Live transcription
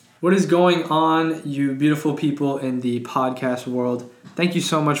What is going on, you beautiful people in the podcast world? Thank you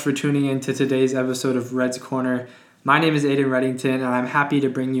so much for tuning in to today's episode of Red's Corner. My name is Aiden Reddington, and I'm happy to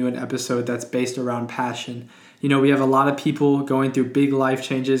bring you an episode that's based around passion. You know, we have a lot of people going through big life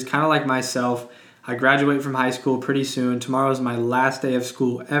changes, kind of like myself. I graduate from high school pretty soon. Tomorrow is my last day of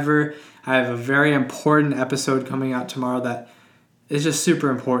school ever. I have a very important episode coming out tomorrow that is just super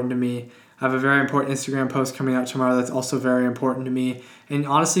important to me. I have a very important Instagram post coming out tomorrow that's also very important to me. And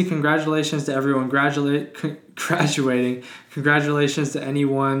honestly, congratulations to everyone graduating. Congratulations to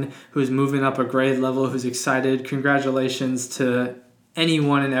anyone who's moving up a grade level, who's excited. Congratulations to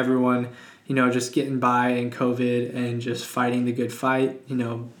anyone and everyone, you know, just getting by in COVID and just fighting the good fight, you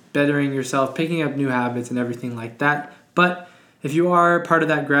know, bettering yourself, picking up new habits and everything like that. But if you are part of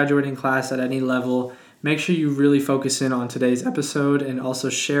that graduating class at any level, make sure you really focus in on today's episode and also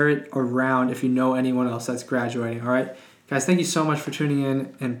share it around if you know anyone else that's graduating, all right? Guys, thank you so much for tuning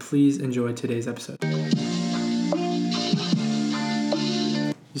in, and please enjoy today's episode.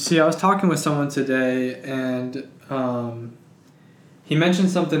 You see, I was talking with someone today, and he mentioned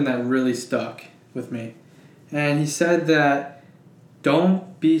something that really stuck with me. And he said that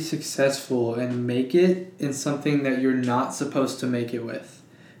don't be successful and make it in something that you're not supposed to make it with,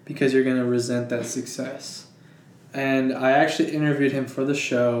 because you're going to resent that success. And I actually interviewed him for the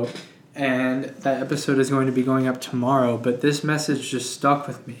show, and that episode is going to be going up tomorrow, but this message just stuck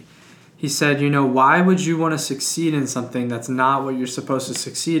with me. He said, you know, why would you want to succeed in something that's not what you're supposed to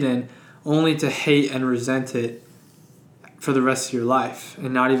succeed in, only to hate and resent it for the rest of your life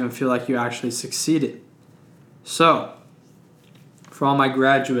and not even feel like you actually succeeded? So, for all my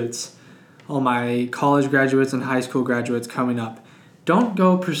graduates, all my college graduates and high school graduates coming up, don't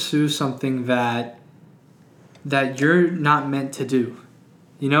go pursue something that you're not meant to do.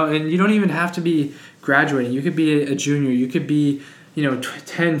 You know, and you don't even have to be graduating. You could be a junior. You could be,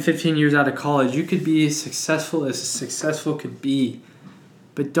 10, 15 years out of college. You could be as successful could be.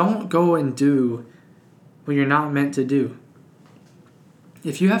 But don't go and do what you're not meant to do.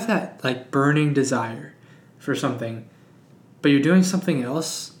 If you have that burning desire for something, but you're doing something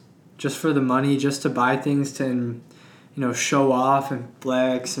else just for the money, just to buy things to show off and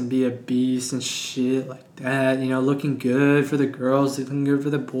flex and be a beast and shit like that, looking good for the girls, looking good for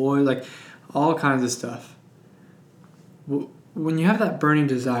the boys, all kinds of stuff. When you have that burning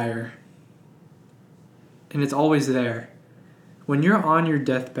desire, and it's always there, when you're on your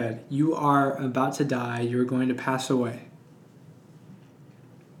deathbed, you are about to die, you're going to pass away.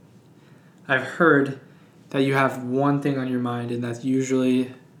 I've heard that you have one thing on your mind, and that's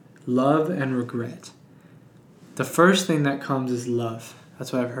usually love and regret. The first thing that comes is love.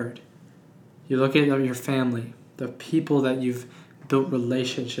 That's what I've heard. You look at your family, the people that you've built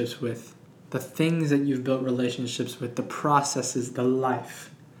relationships with, the things that you've built relationships with, the processes, the life.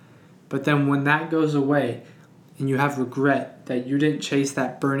 But then when that goes away and you have regret that you didn't chase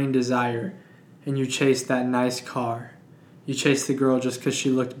that burning desire and you chased that nice car, you chased the girl just because she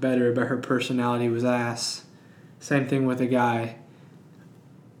looked better but her personality was ass. Same thing with a guy.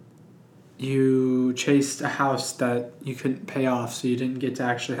 You chased a house that you couldn't pay off, so you didn't get to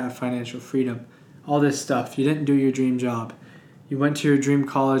actually have financial freedom. All this stuff. You didn't do your dream job. You went to your dream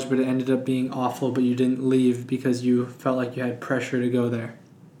college, but it ended up being awful, but you didn't leave because you felt like you had pressure to go there.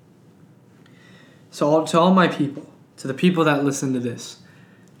 So to all my people, to the people that listen to this,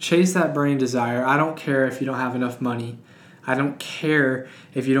 chase that burning desire. I don't care if you don't have enough money. I don't care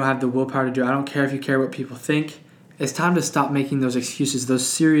if you don't have the willpower to do it. I don't care if you care what people think. It's time to stop making those excuses, those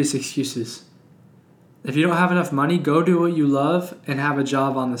serious excuses. If you don't have enough money, go do what you love and have a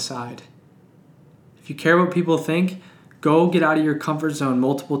job on the side. If you care what people think, go get out of your comfort zone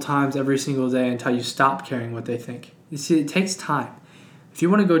multiple times every single day until you stop caring what they think. You see, it takes time. If you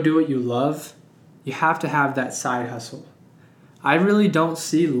want to go do what you love, you have to have that side hustle. I really don't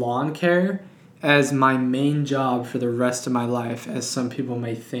see lawn care as my main job for the rest of my life, as some people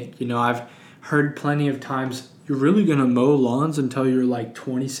may think. I've heard plenty of times, you're really going to mow lawns until you're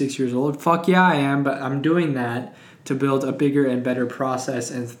 26 years old? Fuck yeah, I am, but I'm doing that to build a bigger and better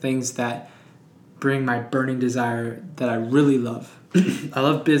process and things that bring my burning desire that I really love. I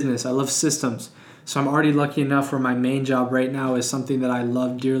love business. I love systems. So I'm already lucky enough where my main job right now is something that I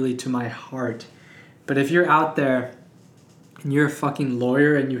love dearly to my heart. But if you're out there and you're a fucking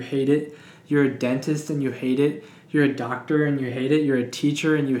lawyer and you hate it, you're a dentist and you hate it, you're a doctor and you hate it, you're a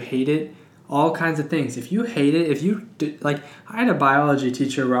teacher and you hate it, all kinds of things. If you hate it, I had a biology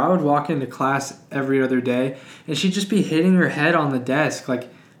teacher where I would walk into class every other day and she'd just be hitting her head on the desk.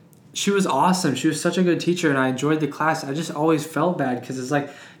 She was awesome. She was such a good teacher and I enjoyed the class. I just always felt bad because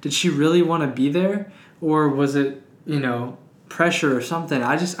it's did she really want to be there? Or was it, pressure or something.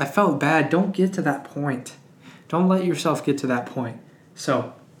 I felt bad. Don't get to that point. Don't let yourself get to that point.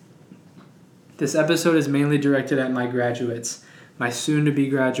 So, this episode is mainly directed at my graduates, my soon-to-be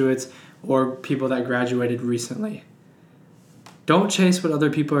graduates, or people that graduated recently. Don't chase what other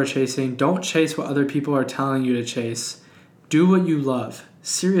people are chasing. Don't chase what other people are telling you to chase. Do what you love.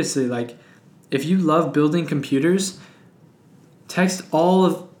 Seriously, like, if you love building computers, just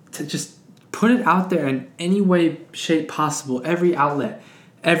put it out there in any way, shape possible, every outlet,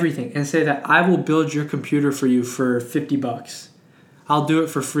 everything, and say that I will build your computer for you for $50. I'll do it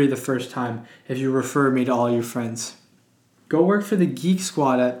for free the first time if you refer me to all your friends. Go work for the Geek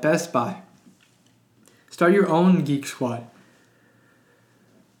Squad at Best Buy. Start your own Geek Squad.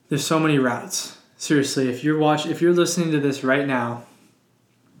 There's so many routes. Seriously, if you're listening to this right now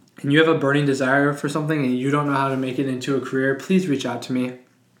and you have a burning desire for something and you don't know how to make it into a career, please reach out to me.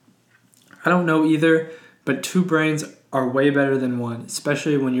 I don't know either, but 2 brains are way better than 1,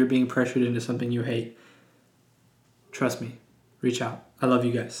 especially when you're being pressured into something you hate. Trust me. Reach out. I love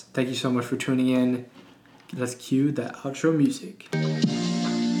you guys. Thank you so much for tuning in. Let's cue the outro music.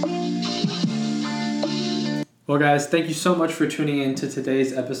 Well, guys, thank you so much for tuning in to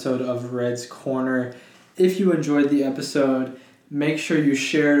today's episode of Red's Corner. If you enjoyed the episode, make sure you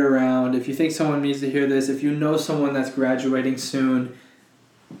share it around. If you think someone needs to hear this, if you know someone that's graduating soon,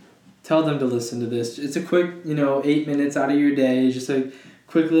 tell them to listen to this. It's a quick, 8 minutes out of your day, just a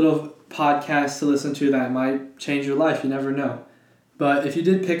quick little podcast to listen to that might change your life. You never know. But if you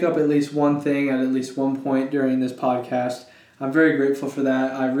did pick up at least one thing at least one point during this podcast, I'm very grateful for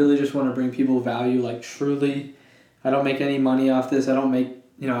that. I really just want to bring people value, like truly. I don't make any money off this. I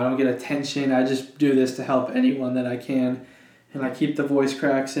don't get attention. I just do this to help anyone that I can. And I keep the voice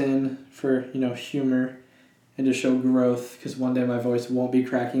cracks in for, humor and to show growth, because one day my voice won't be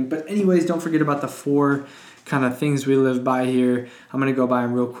cracking. But anyways, don't forget about the 4 kind of things we live by here. I'm going to go by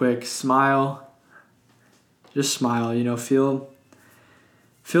them real quick. Smile. Just smile,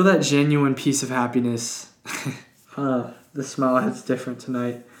 feel that genuine piece of happiness. The smile hits different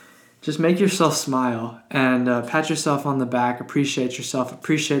tonight. Just make yourself smile and pat yourself on the back. Appreciate yourself.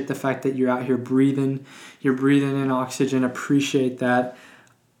 Appreciate the fact that you're out here breathing. You're breathing in oxygen. Appreciate that.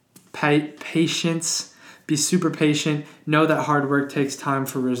 Patience. Be super patient. Know that hard work takes time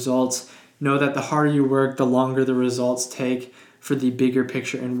for results. Know that the harder you work, the longer the results take for the bigger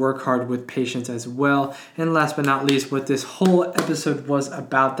picture, and work hard with patience as well. And last but not least, what this whole episode was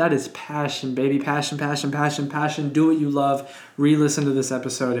about, that is passion, baby. Passion, passion, passion, passion. Do what you love. Re-listen to this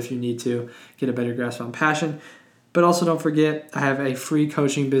episode if you need to get a better grasp on passion. But also don't forget, I have a free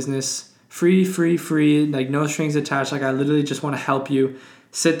coaching business. Free, like no strings attached. Like I literally just want to help you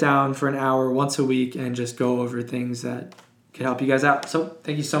sit down for an hour once a week and just go over things that could help you guys out. So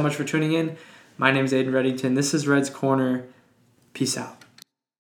thank you so much for tuning in. My name is Aiden Reddington. This is Red's Corner. Peace out.